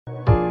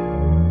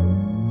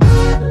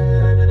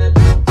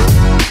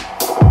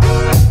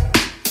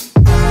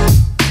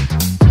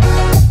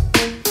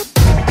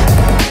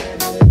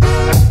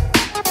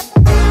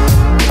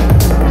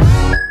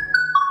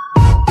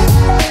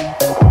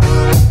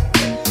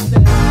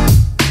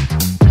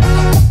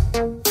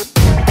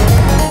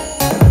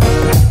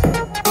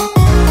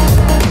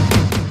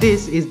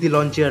this is the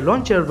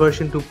Lawnchair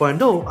version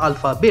 2.0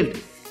 alpha build.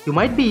 You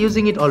might be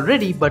using it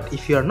already, but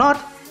if you are not,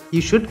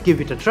 you should give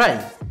it a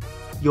try.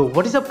 Yo,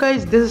 what is up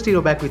guys, this is Tiro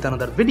back with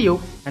another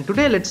video, and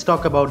today let's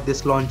talk about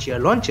this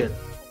Lawnchair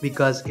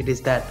because it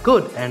is that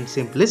good and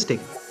simplistic.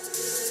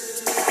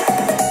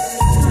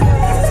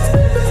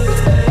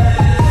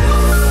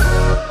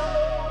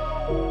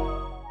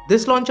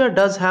 This launcher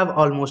does have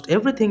almost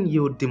everything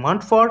you would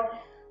demand for,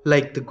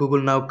 like the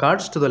Google Now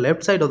cards to the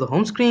left side of the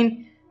home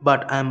screen,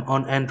 but I'm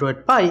on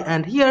Android Pie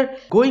and here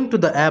going to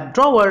the app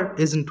drawer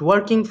isn't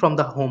working from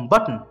the home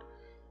button.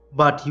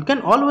 But you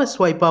can always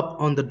swipe up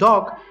on the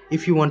dock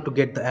if you want to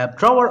get the app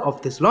drawer of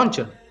this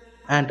launcher.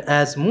 And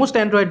as most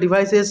Android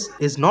devices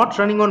is not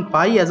running on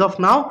Pie as of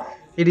now,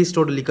 it is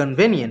totally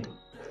convenient.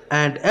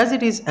 And as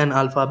it is an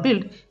alpha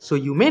build, so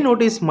you may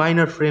notice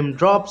minor frame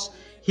drops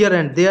here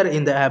and there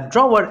in the app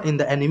drawer in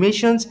the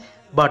animations,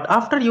 but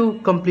after you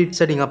complete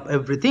setting up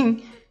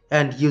everything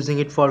and using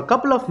it for a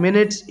couple of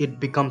minutes, it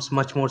becomes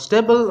much more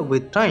stable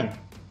with time.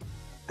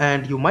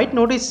 And you might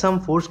notice some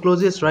force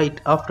closes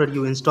right after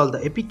you install the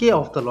APK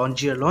of the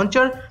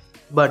launcher,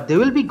 but they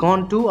will be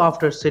gone too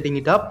after setting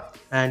it up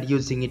and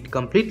using it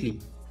completely.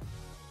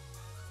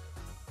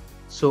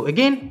 So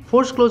again,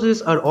 force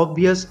closes are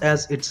obvious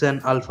as it's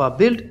an alpha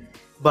build,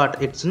 but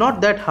it's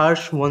not that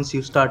harsh once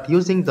you start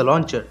using the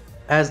launcher,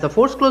 as the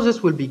force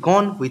closes will be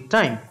gone with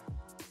time.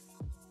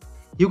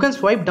 You can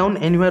swipe down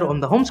anywhere on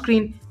the home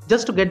screen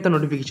just to get the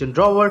notification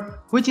drawer,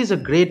 which is a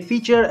great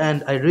feature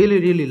and I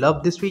really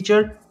love this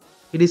feature.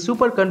 It is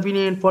super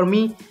convenient for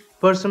me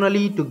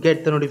personally to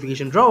get the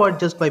notification drawer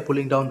just by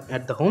pulling down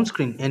at the home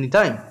screen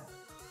anytime.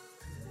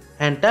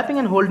 And tapping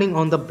and holding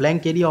on the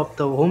blank area of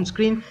the home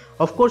screen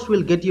of course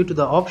will get you to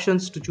the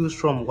options to choose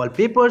from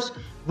wallpapers,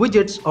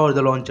 widgets or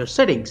the launcher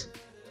settings.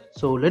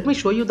 So let me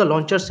show you the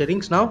launcher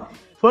settings now.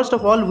 First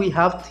of all, we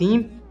have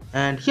theme,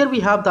 and here we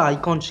have the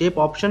icon shape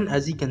option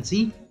as you can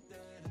see,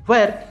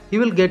 where you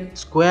will get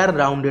square,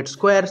 rounded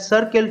square,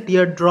 circle,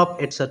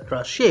 teardrop,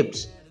 etc.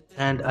 shapes,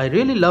 and I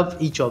really love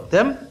each of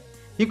them.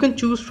 You can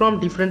choose from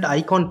different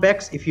icon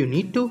packs if you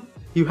need to.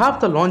 You have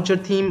the launcher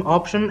theme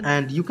option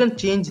and you can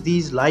change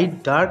these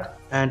light, dark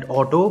and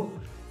auto,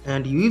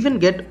 and you even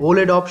get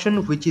OLED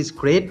option, which is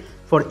great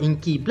for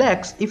inky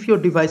blacks. If your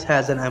device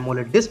has an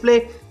AMOLED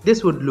display,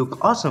 this would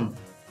look awesome.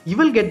 You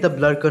will get the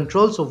blur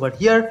controls over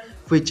here,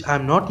 which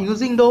I'm not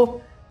using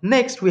though.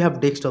 Next we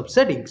have desktop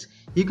settings.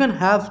 You can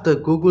have the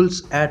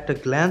Google's at a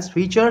glance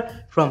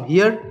feature from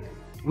here.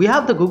 We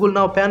have the Google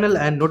Now panel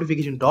and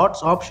notification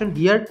dots option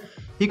here.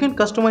 You can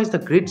customize the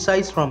grid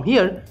size from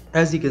here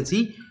as you can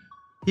see.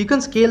 You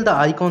can scale the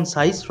icon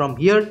size from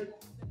here.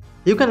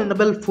 You can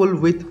enable full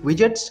width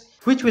widgets,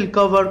 which will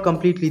cover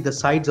completely the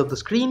sides of the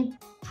screen.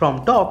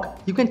 From dock,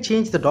 you can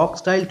change the dock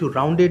style to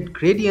rounded,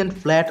 gradient,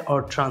 flat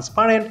or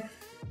transparent.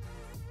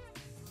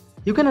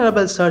 You can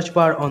enable search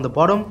bar on the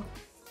bottom,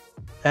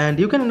 and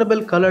you can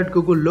enable colored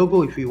Google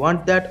logo if you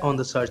want that on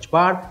the search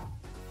bar.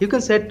 You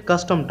can set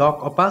custom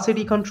dock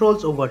opacity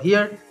controls over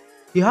here.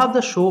 You have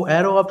the show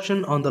arrow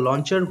option on the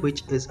launcher,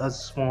 which is a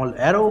small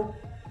arrow,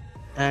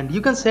 and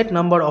you can set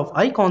number of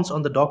icons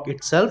on the dock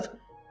itself.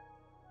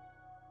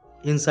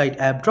 Inside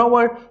app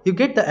drawer, you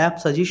get the app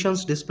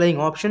suggestions displaying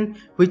option,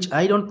 which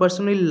I don't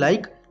personally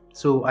like,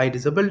 so I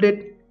disabled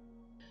it.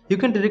 You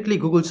can directly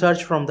Google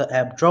search from the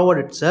app drawer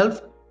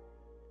itself.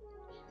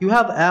 You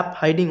have app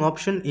hiding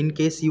option in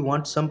case you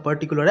want some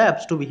particular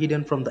apps to be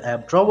hidden from the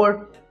app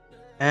drawer,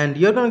 and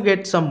you're gonna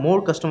get some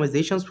more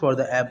customizations for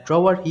the app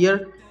drawer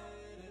here.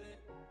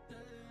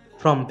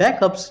 From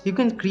backups, you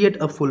can create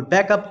a full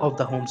backup of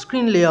the home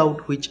screen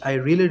layout, which I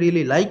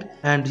really like,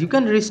 and you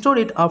can restore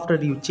it after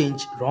you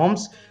change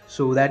ROMs,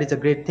 so that is a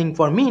great thing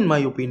for me in my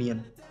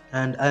opinion,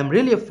 and I'm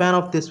really a fan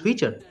of this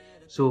feature.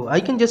 So I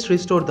can just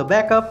restore the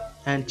backup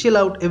and chill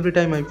out every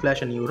time I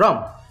flash a new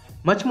ROM.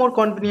 Much more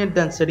convenient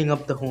than setting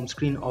up the home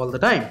screen all the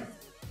time.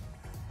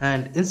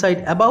 And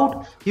inside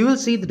about, you will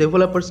see the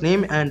developer's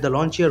name and the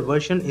launcher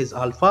version is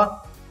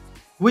alpha.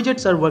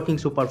 Widgets are working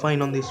super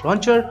fine on this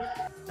launcher,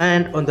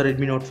 and on the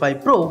Redmi Note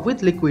 5 Pro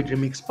with Liquid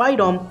Remix Spy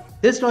DOM,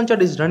 this launcher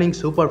is running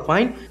super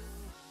fine.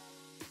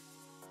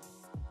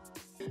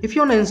 If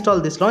you want to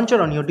install this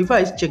launcher on your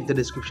device, check the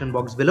description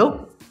box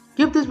below.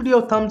 Give this video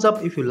a thumbs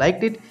up if you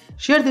liked it.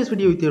 Share this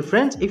video with your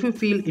friends if you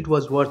feel it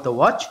was worth a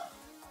watch.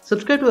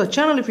 Subscribe to the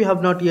channel if you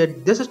have not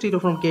yet. This is Tito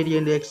from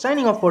KDNDX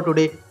signing off for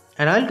today,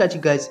 and I'll catch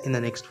you guys in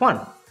the next one.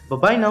 Bye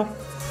bye now.